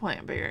cow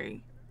plant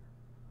berry.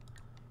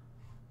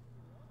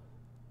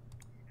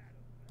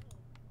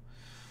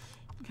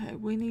 Okay,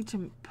 we need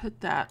to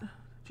put that,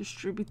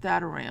 distribute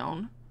that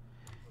around.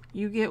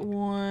 You get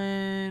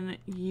one,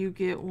 you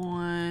get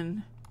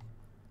one.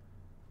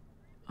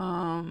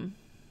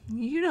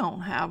 You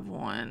don't have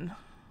one.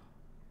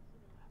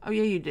 Oh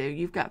yeah, you do.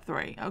 You've got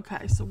 3.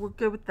 Okay, so we're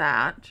good with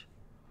that.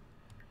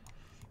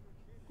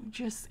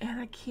 And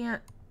I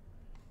can't,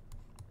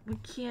 we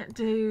can't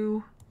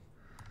do,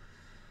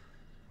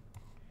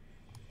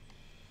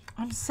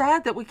 I'm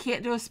sad that we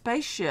can't do a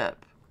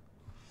spaceship.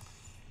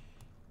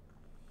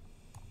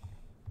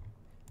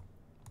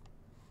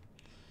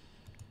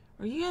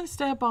 Are you gonna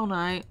stay up all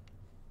night?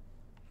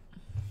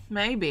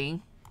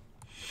 Maybe.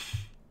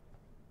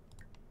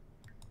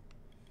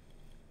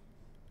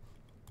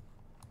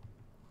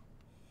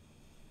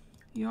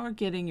 You are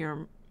getting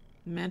your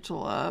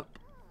mental up,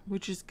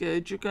 which is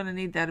good. You're going to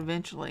need that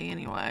eventually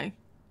anyway.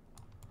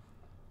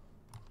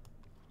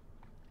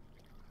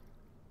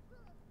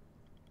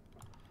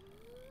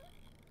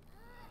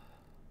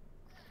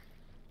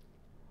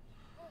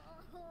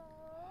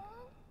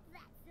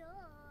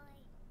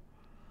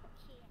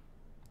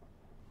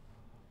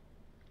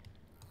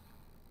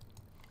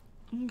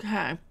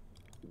 Okay.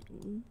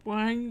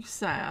 Why are you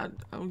sad?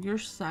 Oh, you're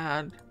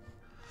sad.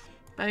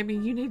 Baby,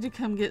 you need to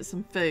come get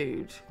some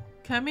food.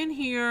 Come in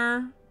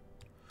here.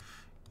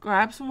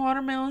 Grab some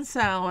watermelon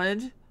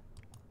salad.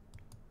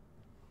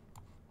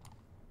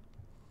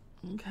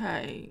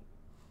 Okay.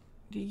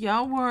 Do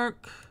y'all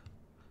work?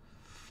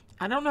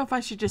 I don't know if I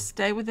should just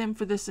stay with them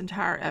for this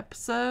entire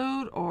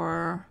episode,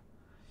 or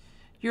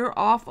you're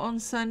off on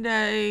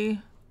Sunday.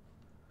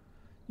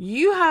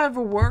 You have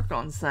work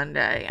on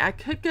Sunday. I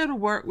could go to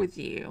work with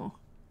you.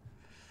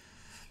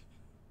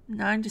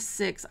 9 to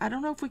 6. I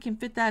don't know if we can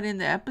fit that in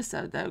the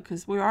episode, though,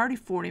 because we're already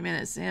 40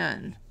 minutes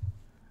in.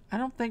 I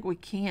don't think we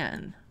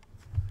can.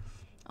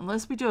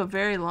 Unless we do a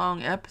very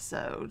long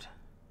episode.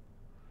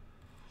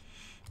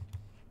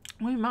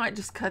 We might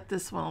just cut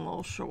this one a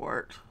little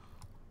short.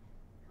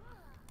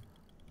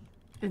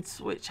 And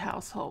switch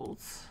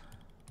households.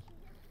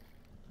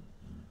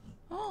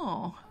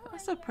 Oh,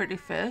 that's a pretty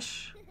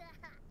fish.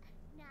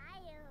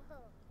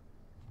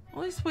 At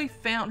least we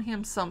found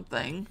him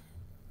something.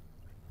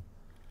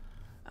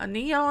 A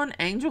neon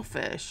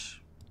angelfish.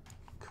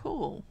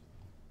 Cool.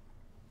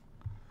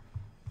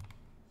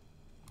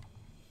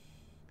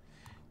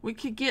 We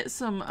could get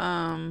some,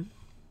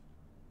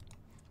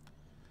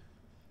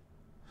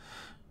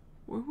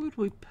 where would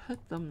we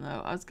put them,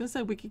 though? I was going to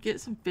say we could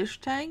get some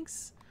fish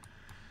tanks.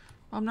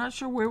 I'm not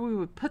sure where we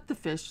would put the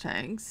fish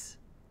tanks.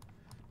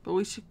 But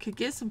we could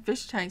get some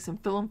fish tanks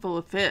and fill them full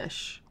of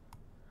fish.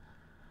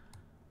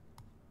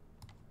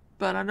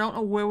 But I don't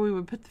know where we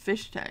would put the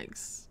fish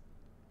tanks.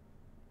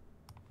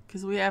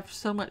 Because we have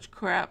so much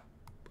crap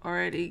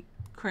already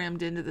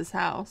crammed into this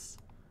house.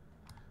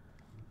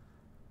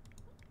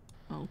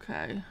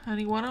 Okay.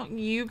 Honey, why don't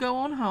you go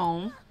on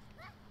home?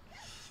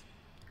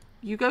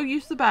 You go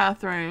use the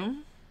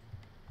bathroom.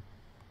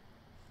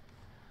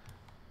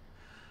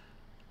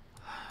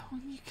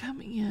 When you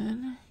come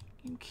in,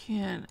 you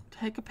can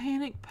take a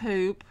panic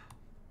poop.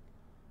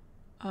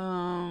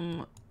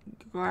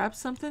 Grab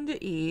something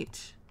to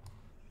eat.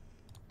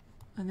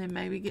 And then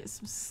maybe get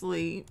some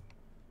sleep.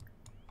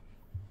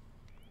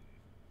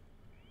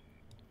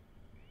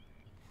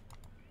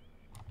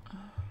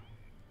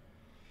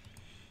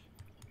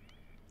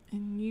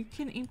 And you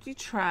can empty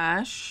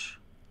trash.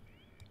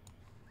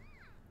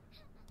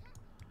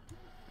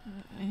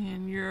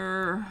 And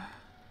you're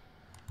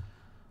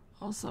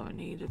also in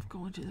need of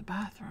going to the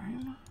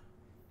bathroom.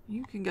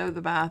 You can go to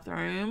the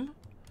bathroom.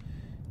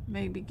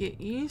 Maybe get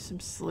you some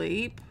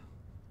sleep.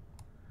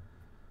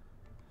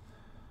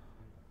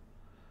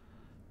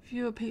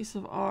 View a piece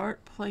of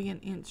art. Play an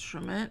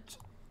instrument.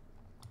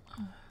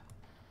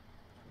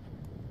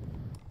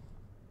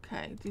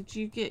 Okay, did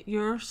you get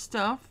your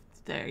stuff?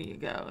 There you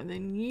go. And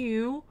then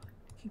you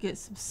can get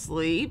some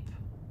sleep.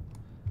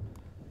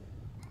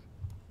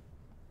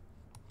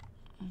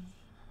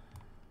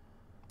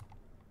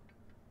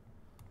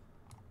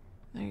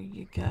 There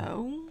you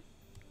go.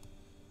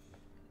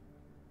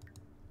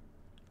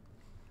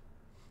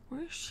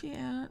 Where's she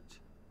at?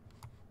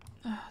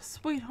 Oh,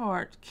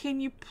 sweetheart,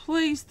 can you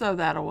please throw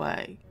that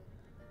away?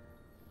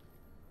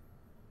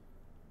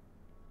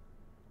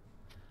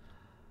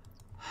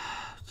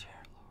 Oh,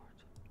 dear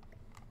Lord.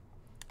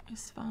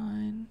 It's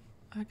fine.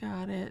 I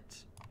got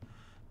it.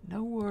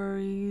 No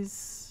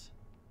worries.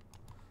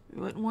 We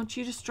wouldn't want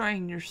you to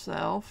strain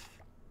yourself.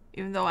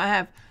 Even though I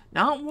have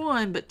not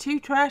one, but 2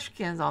 trash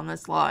cans on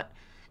this lot.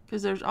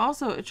 Because there's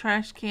also a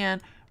trash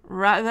can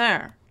right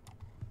there.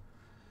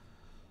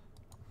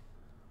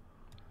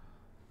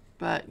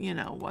 But, you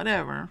know,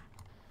 whatever.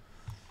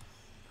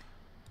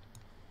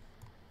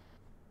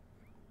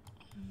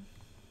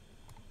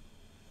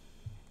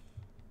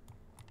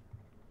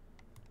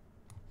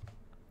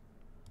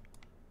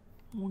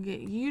 We'll get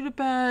you to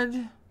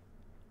bed.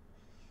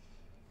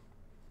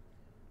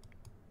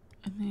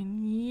 And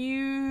then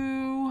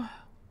you...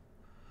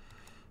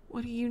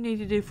 What do you need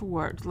to do for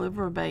work?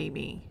 Deliver a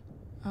baby.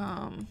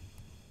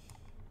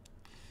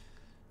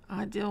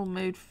 Ideal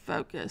mood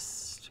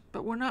focused.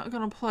 But we're not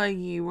going to play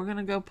you. We're going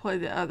to go play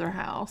the other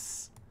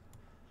house.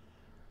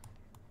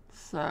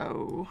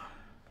 So...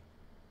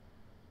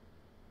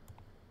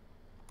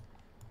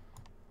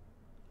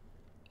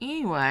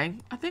 Anyway,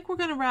 I think we're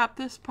going to wrap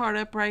this part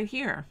up right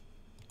here.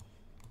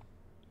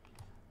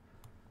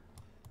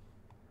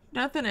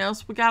 Nothing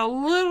else. We got a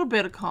little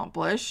bit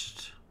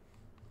accomplished.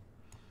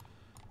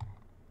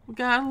 We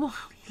got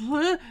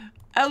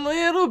a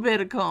little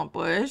bit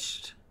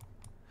accomplished.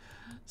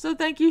 So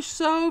thank you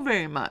so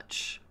very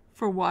much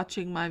for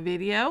watching my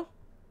video.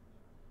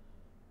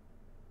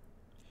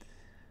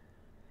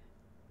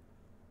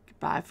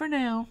 Goodbye for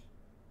now.